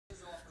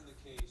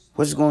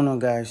What's going on,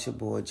 guys? It's your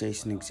boy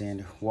Jason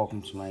Alexander.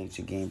 Welcome to my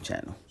YouTube game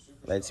channel.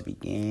 Let's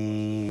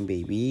begin,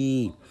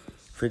 baby.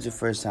 If it's your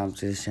first time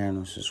to this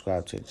channel,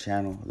 subscribe to the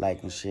channel,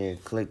 like and share,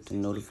 click the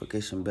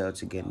notification bell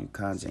to get new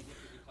content.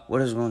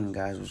 What is going on,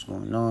 guys? What's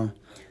going on?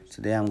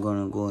 Today I'm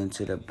going to go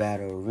into the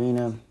battle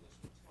arena.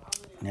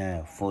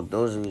 Now, for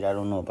those of you that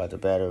don't know about the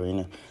battle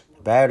arena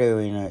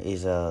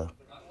is a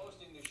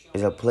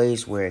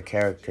place where a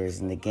character is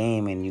in the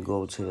game, and you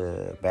go to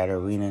the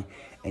battle arena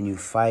and you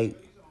fight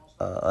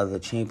other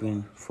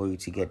champion for you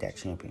to get that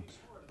champion.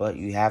 But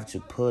you have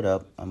to put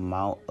up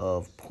amount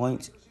of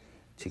points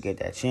to get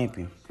that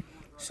champion.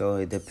 So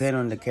it depends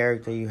on the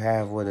character you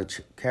have. Well,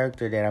 the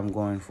character that I'm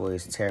going for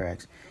is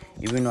Terax.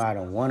 Even though I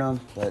don't want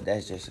him, but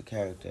that's just a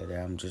character that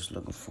I'm just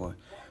looking for.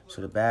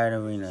 So the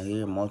battle arena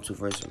here,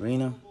 multiverse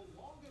arena.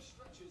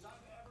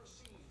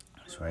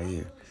 It's right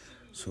here.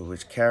 So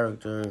which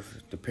character,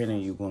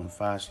 depending, you're going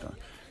 5-star.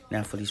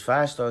 Now for these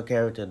 5-star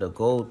character, the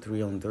gold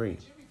 3-on-3.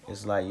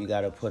 It's like you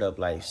got to put up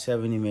like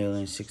 70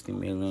 million, 60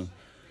 million.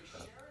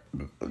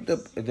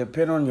 It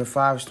depends on your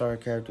 5-star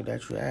character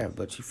that you have.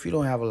 But if you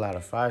don't have a lot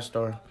of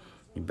 5-star,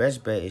 your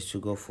best bet is to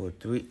go for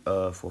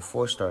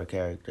 4-star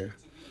character.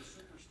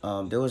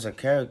 There was a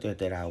character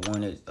that I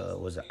wanted,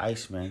 was an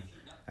Iceman.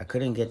 I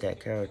couldn't get that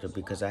character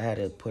because I had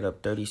to put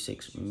up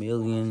 36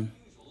 million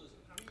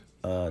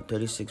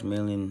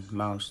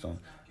milestone.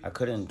 I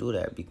couldn't do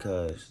that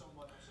because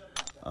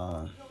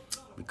I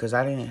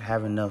didn't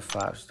have enough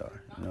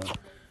 5-star, you know.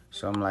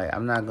 So I'm like,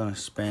 I'm not gonna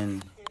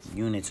spend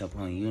units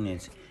upon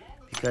units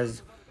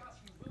because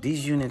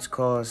these units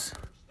cost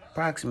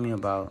approximately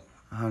about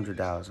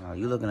 $100.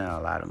 You're looking at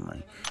a lot of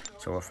money.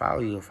 So if I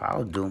were you,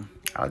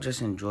 I'll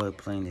just enjoy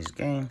playing this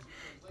game.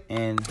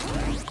 And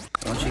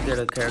once you get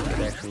a character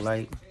that you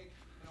like,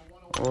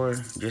 or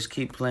just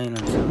keep playing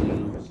until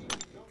you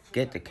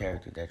get the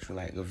character that you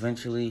like.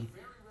 Eventually,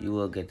 you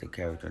will get the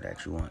character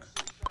that you want.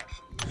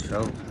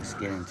 So let's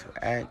get into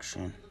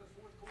action.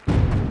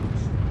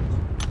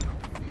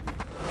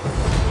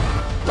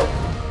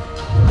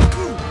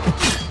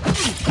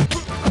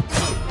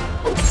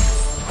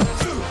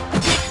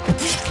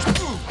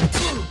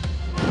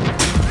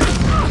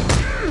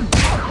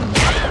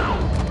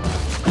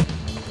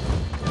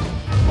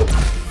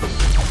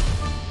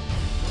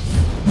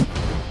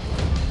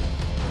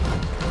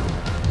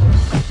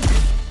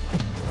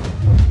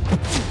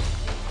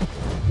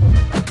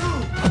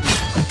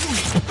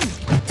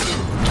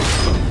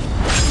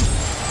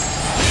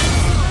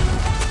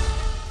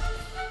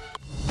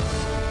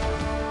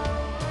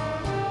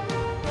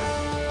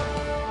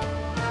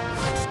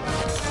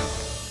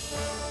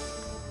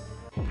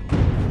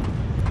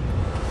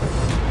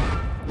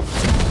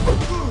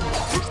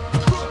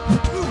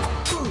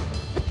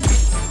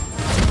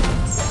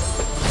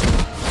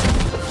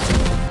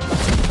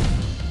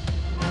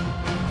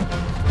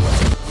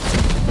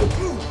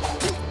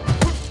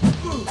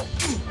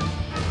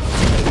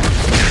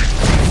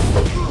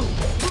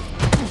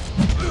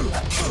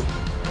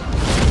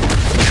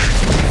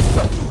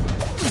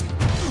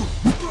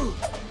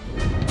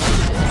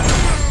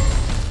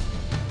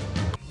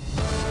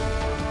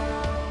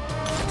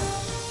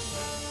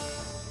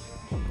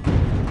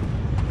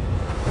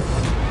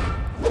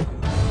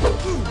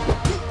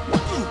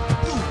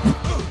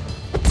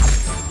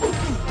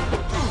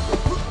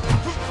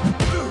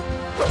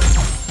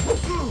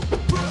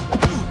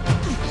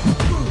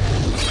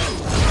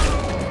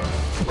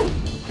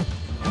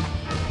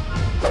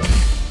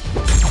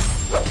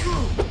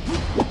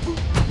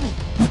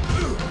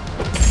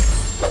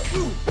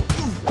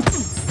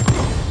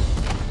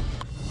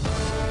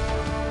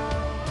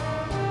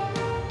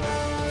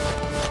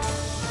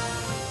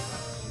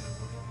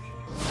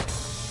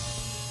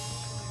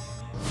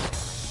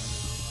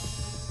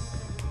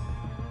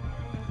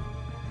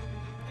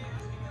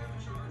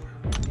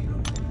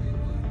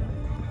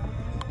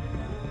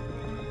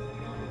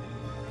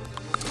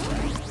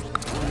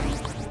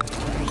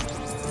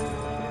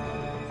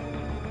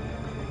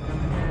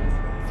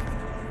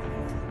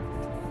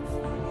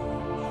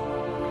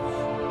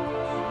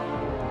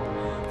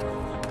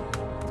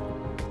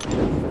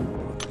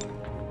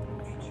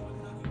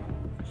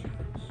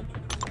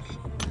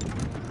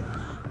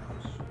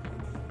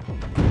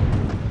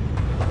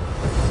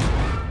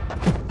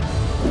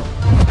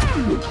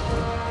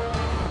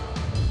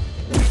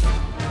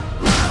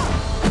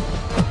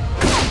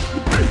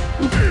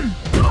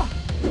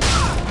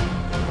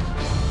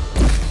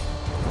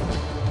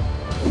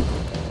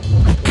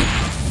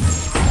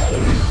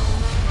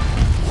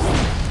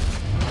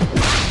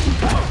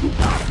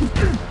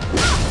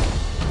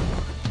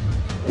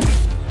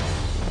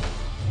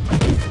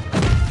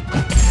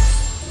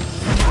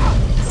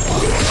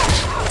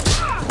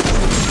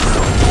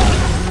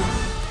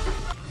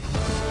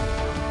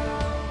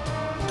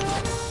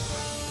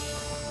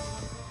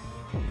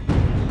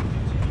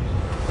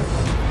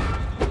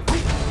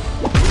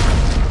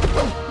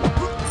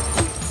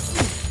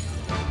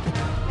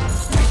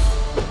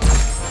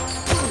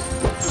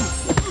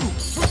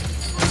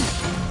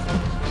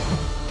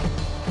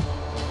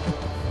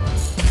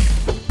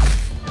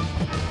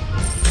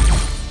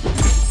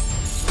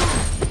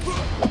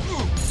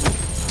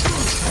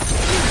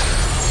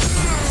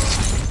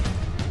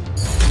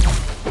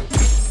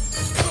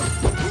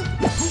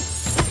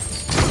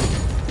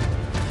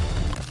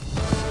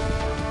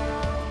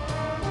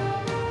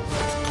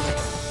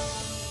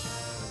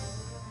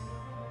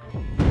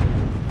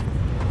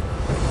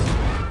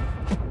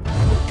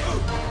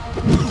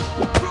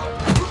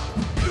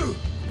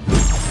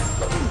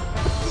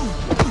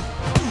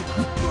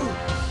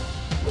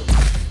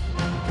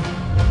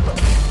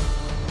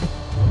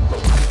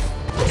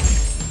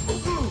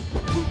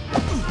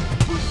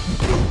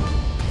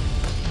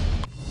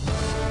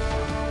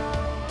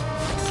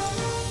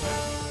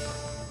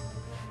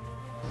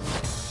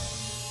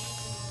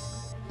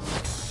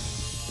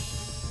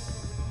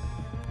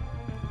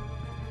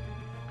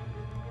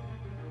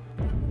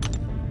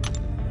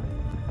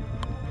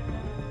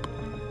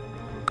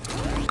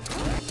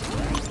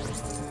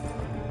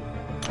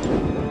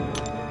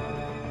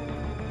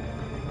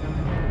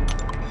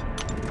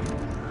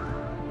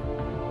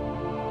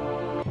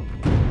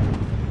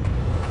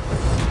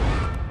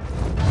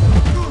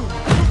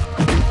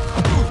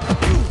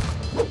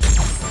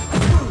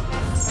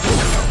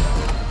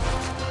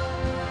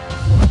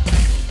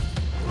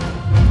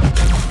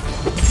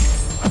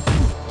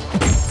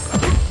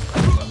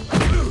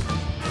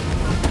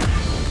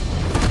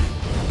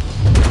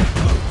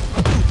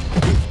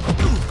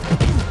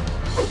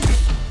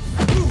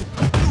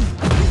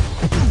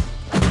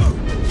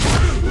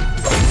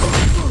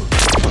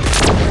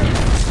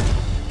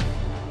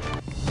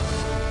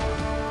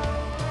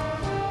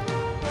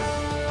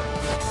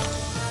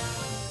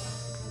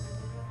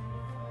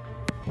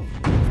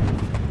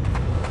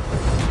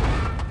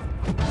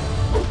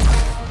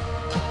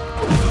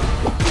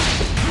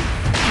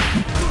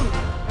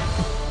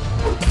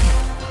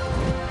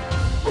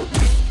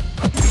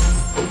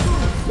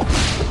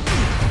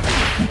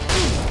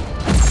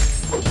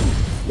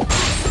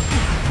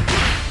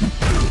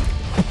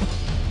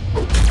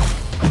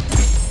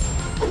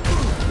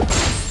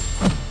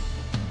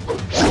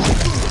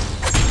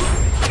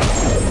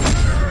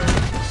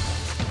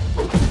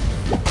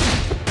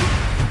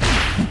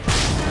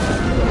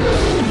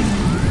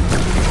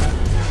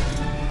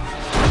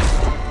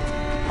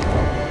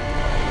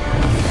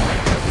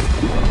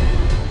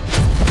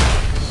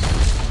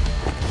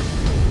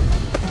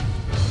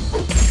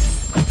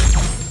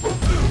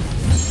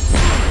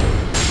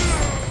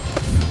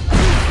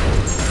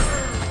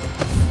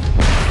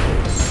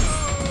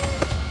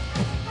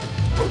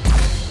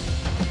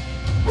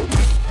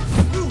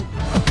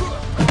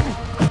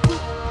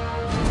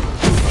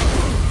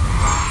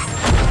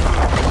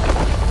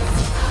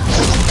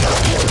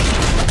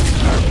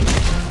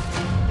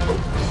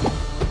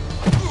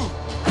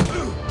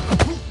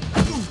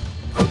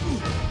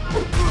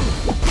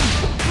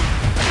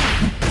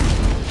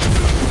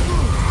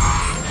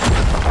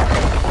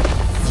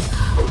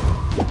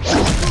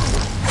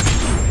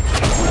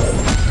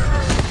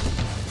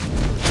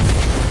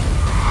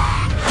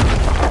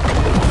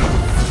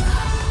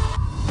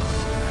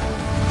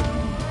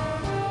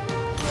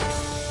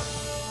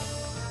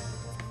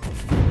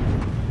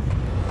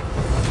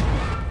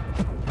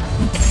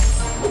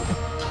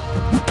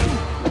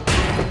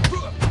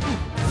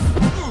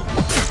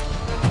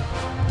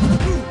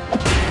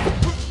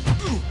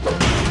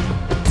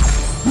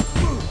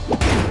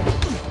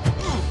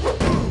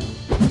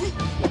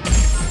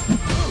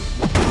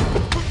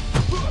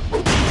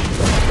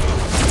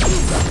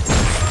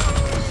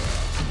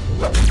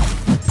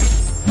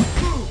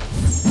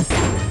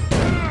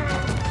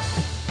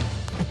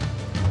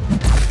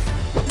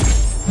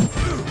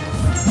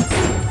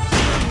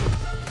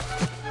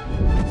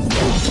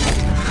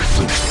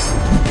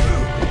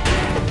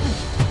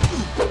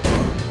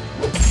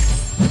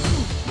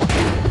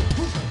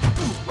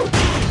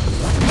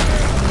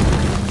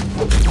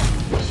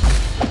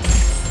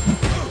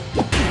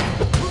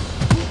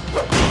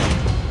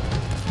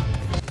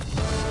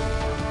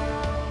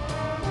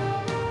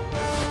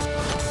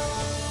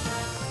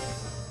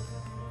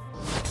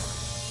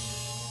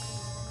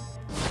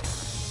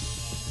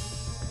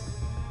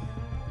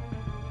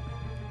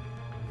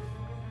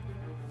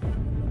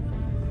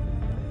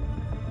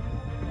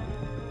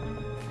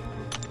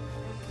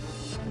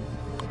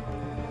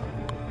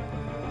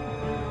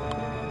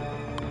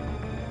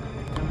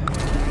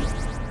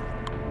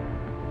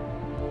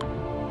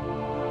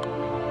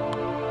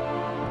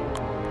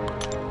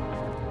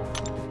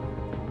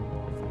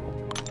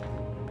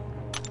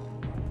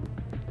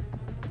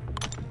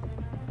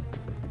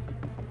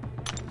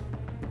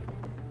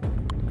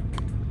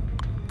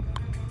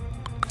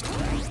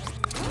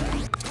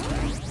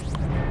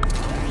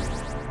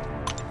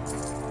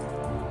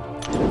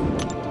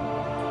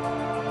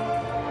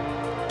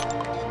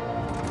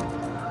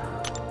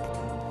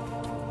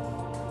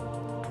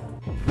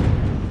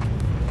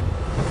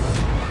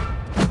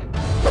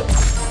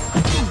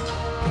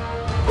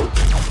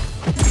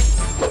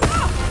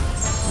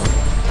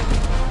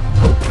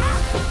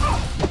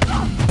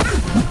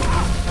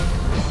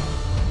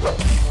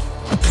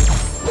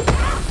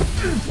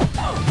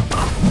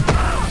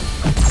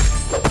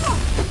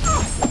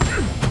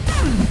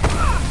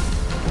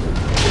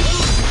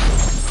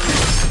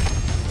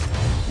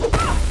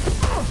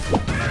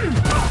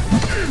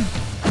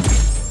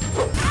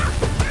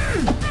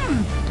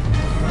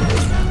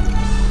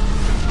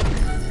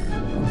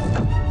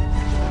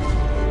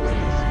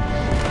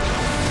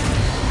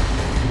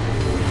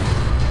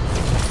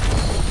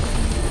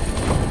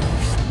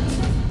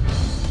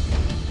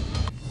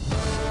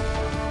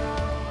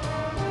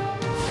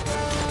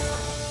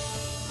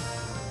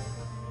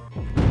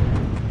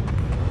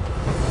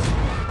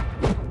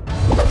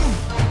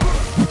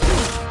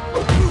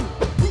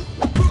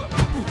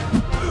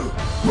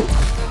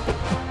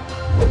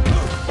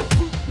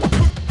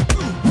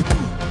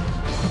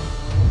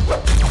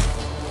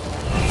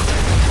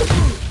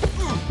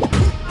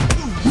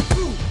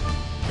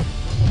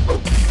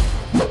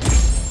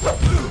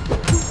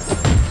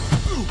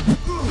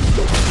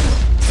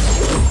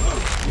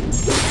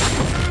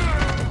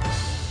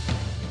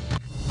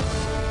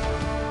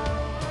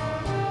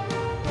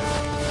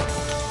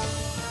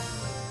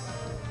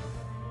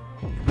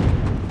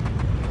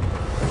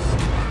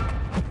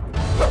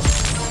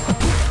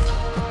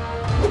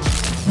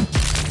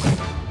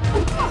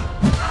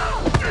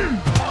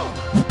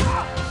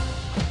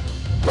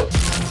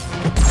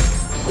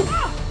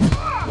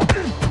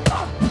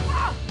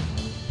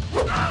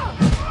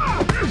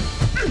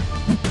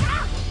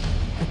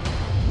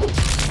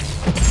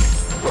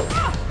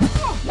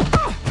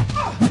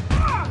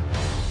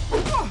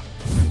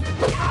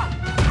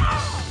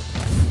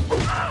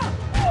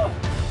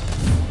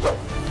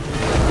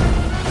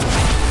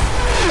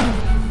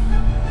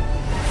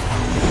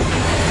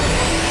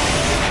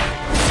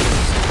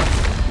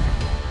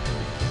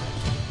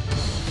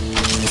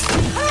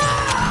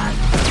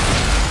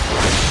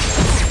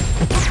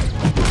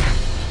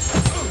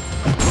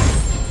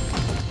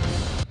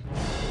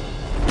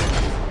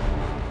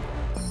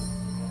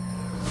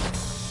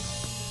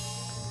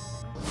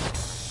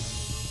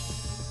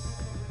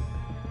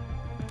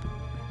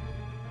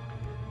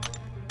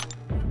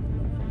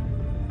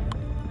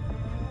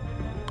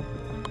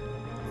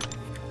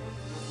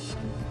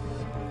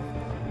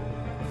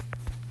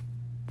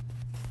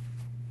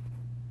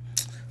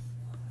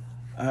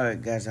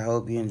 Alright guys, I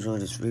hope you enjoyed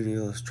this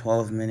video. It's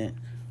 12 minutes.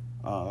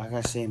 Like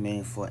I said,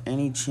 man, for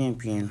any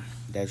champion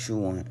that you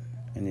want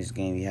in this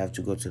game, you have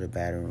to go to the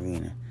battle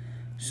arena.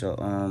 So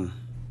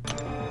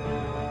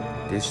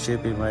this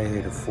champion right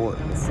here, the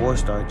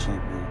four-star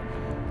champion,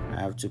 I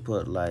have to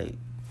put like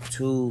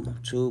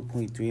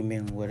 2.3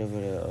 million,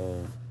 whatever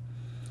the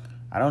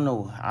I don't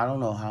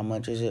know how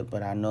much is it,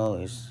 but I know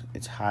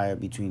it's higher,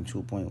 between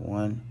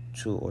 2.1,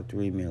 2 or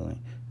 3 million,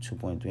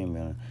 2.3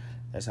 million.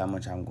 That's how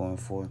much I'm going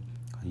for.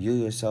 You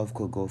yourself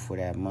could go for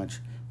that much,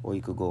 or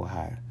you could go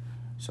higher.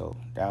 So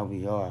that'll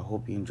be all. I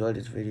hope you enjoyed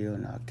this video,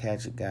 and I'll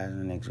catch you guys in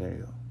the next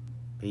video.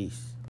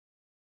 Peace.